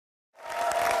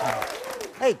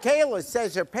Hey, Kayla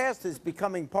says her past is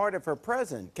becoming part of her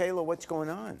present. Kayla, what's going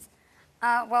on?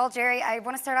 Well, Jerry, I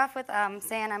want to start off with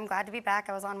saying I'm glad to be back.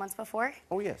 I was on once before.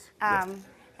 Oh, yes.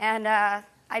 And I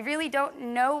really don't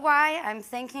know why. I'm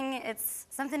thinking it's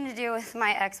something to do with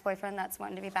my ex-boyfriend that's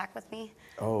wanting to be back with me.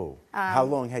 Oh, how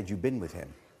long had you been with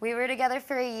him? We were together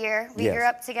for a year. We Yes. grew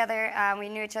up together. We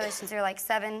knew each other since we were like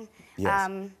 7.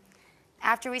 Yes.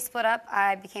 After we split up,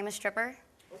 I became a stripper.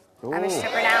 Ooh. I'm a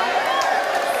stripper now.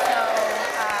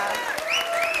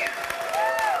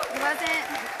 So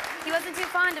he wasn't too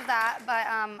fond of that, but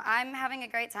I'm having a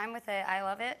great time with it. I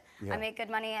love it. Yeah. I make good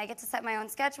money. I get to set my own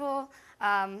schedule.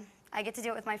 I get to do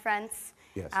it with my friends.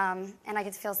 Yes. And I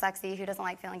get to feel sexy. Who doesn't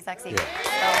like feeling sexy? Yeah.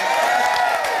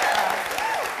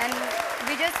 And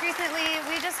we just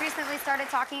recently started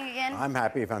talking again. I'm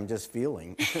happy if I'm just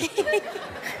feeling.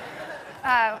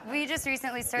 We just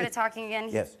recently started talking again.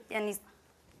 Yes. And he's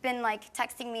been like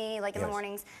texting me like in the Yes.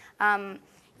 mornings.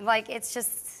 Like it's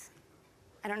just,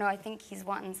 I don't know. I think he's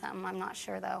wanting something. I'm not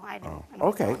sure though. I don't know what's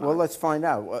Okay, going well, on. let's find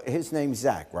out. His name's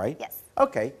Zach, right? Yes.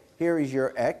 Okay, here is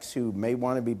your ex who may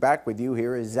want to be back with you.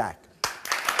 Here is Zach.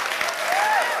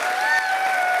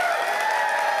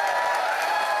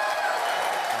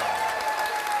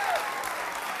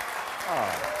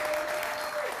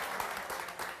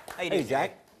 How you Hey, doing, Zach.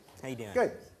 Jerry? How you doing?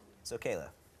 Good. So, Kayla,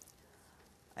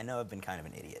 I know I've been kind of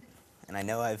an idiot, and I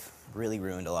know I've really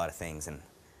ruined a lot of things, and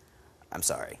I'm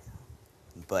sorry.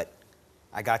 But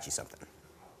I got you something.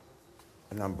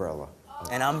 An umbrella.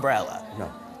 An umbrella.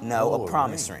 No. No, Oh, a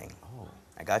promise ring. ring. Oh.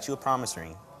 I got you a promise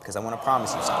ring because I want to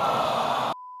promise you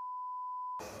something.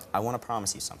 I want to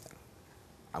promise you something.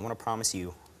 I want to promise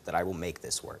you that I will make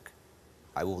this work.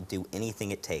 I will do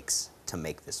anything it takes to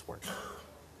make this work.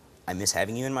 I miss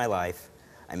having you in my life.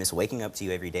 I miss waking up to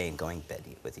you every day and going to bed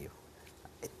with you.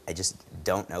 I just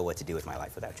don't know what to do with my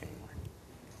life without you anymore.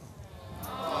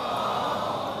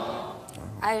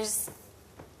 I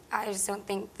just don't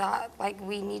think that like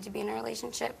we need to be in a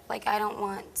relationship. Like I don't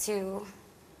want to.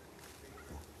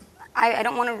 I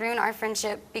don't want to ruin our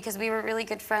friendship because we were really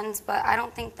good friends, but I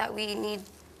don't think that we need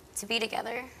to be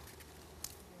together.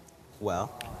 Well,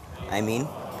 I mean,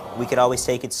 we could always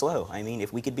take it slow. I mean,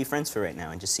 if we could be friends for right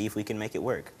now and just see if we can make it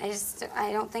work.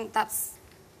 I don't think that's.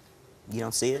 You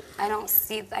don't see it? I don't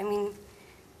see. I mean,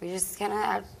 we just kind of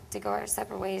have to go our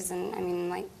separate ways, and I mean,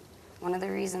 like, one of the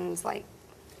reasons, like,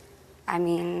 I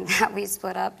mean, that we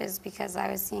split up is because I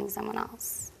was seeing someone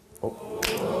else.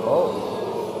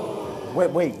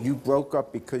 Wait, you broke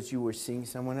up because you were seeing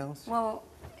someone else? Well,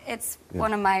 it's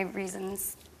one of my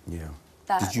reasons. Yeah.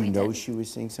 That Did you we know did. she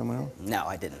was seeing someone else? No,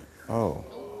 I didn't. Oh.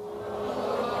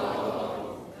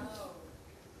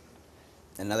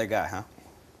 Another guy, huh?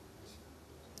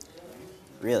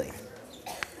 Really?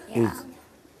 Yeah.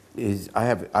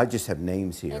 I just have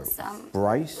names here. It's,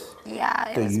 Bryce? Yeah,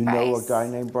 it Do was you Bryce. know a guy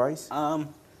named Bryce? I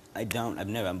don't.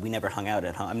 We never hung out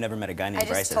at home. I've never met a guy named I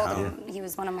just Bryce told at home. him he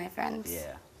was one of my friends.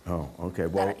 Yeah. Oh, okay.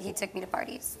 Well, That he took me to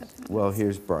parties with him. well,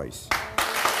 here's Bryce.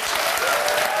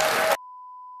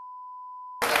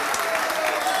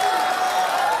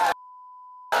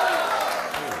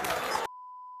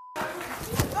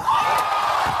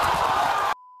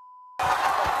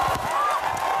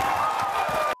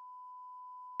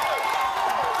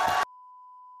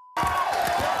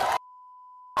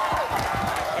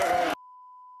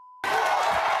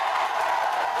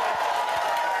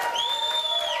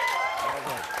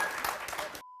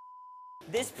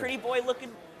 This pretty boy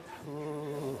looking.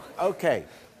 Okay.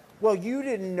 Well, you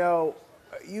didn't know.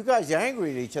 You guys are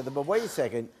angry at each other, but wait a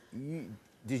second.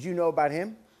 Did you know about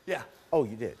him? Yeah. Oh,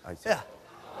 you did. I see. Yeah.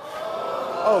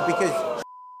 Oh, because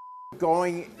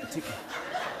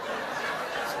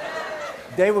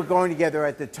they were going together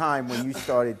at the time when you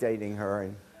started dating her,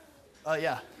 and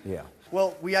Yeah. yeah.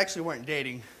 Well, we actually weren't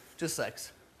dating, just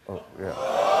sex. Oh, yeah.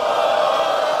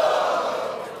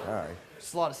 All right.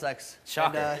 Just a lot of sex.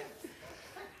 Shocker. And,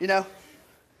 you know,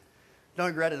 don't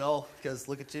regret it at all, because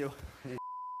look at you.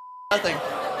 Nothing.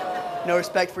 No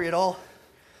respect for you at all.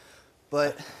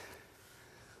 But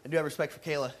I do have respect for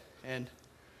Kayla, and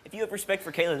If you have respect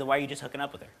for Kayla, then why are you just hooking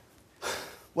up with her?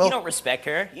 well, You don't respect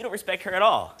her. You don't respect her at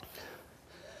all.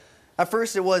 at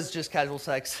first it was just casual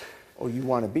sex. Oh, you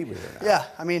want to be with her now? Yeah,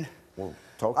 I mean, Well,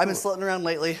 talk I've to been her. slutting around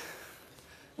lately.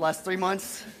 Last 3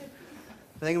 months,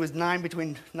 I think it was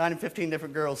between 9 and 15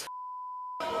 different girls.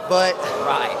 But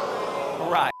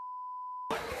Right.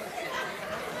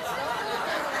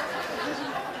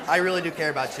 I really do care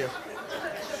about you.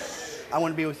 I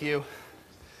want to be with you.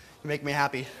 You make me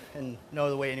happy, and no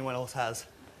other way anyone else has.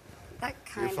 That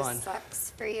kind fun. of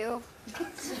sucks for you.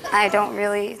 I don't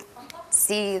really see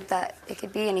see that it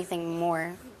could be anything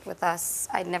more with us.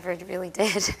 I never really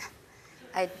did.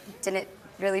 I didn't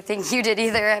really think you did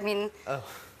either. I mean,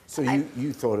 So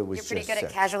you thought it was you're pretty just good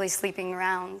at sex. casually sleeping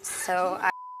around, so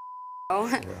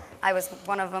I was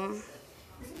one of them.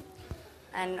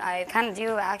 And I kind of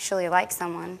do actually like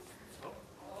someone.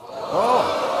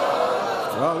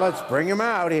 Well, let's bring him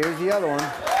out. Here's the other one.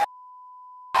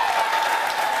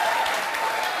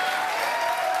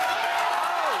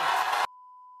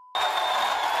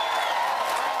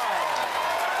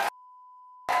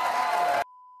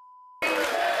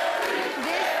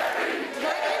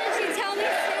 Why didn't you tell me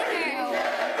sooner?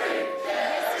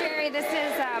 This, Jerry, this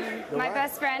is my what?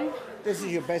 best friend. This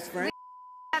is your best friend?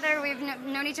 We've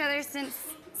known each other since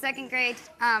 2nd grade.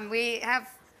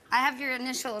 I have your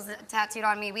initials tattooed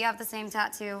on me. We have the same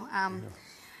tattoo.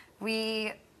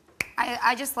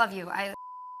 I just love you. I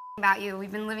about you.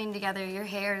 We've been living together. Your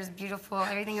hair is beautiful.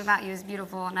 Everything about you is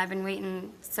beautiful. And I've been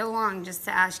waiting so long just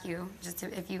to ask you,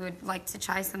 if you would like to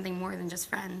try something more than just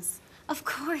friends. Of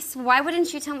course. Why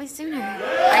wouldn't you tell me sooner? Well,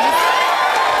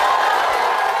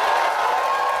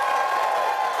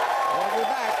 we're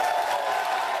back.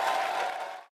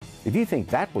 If you think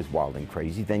that was wild and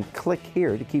crazy, then click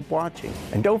here to keep watching.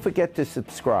 And don't forget to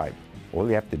subscribe. All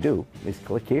you have to do is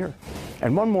click here.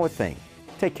 And one more thing,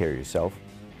 take care of yourself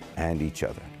and each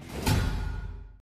other.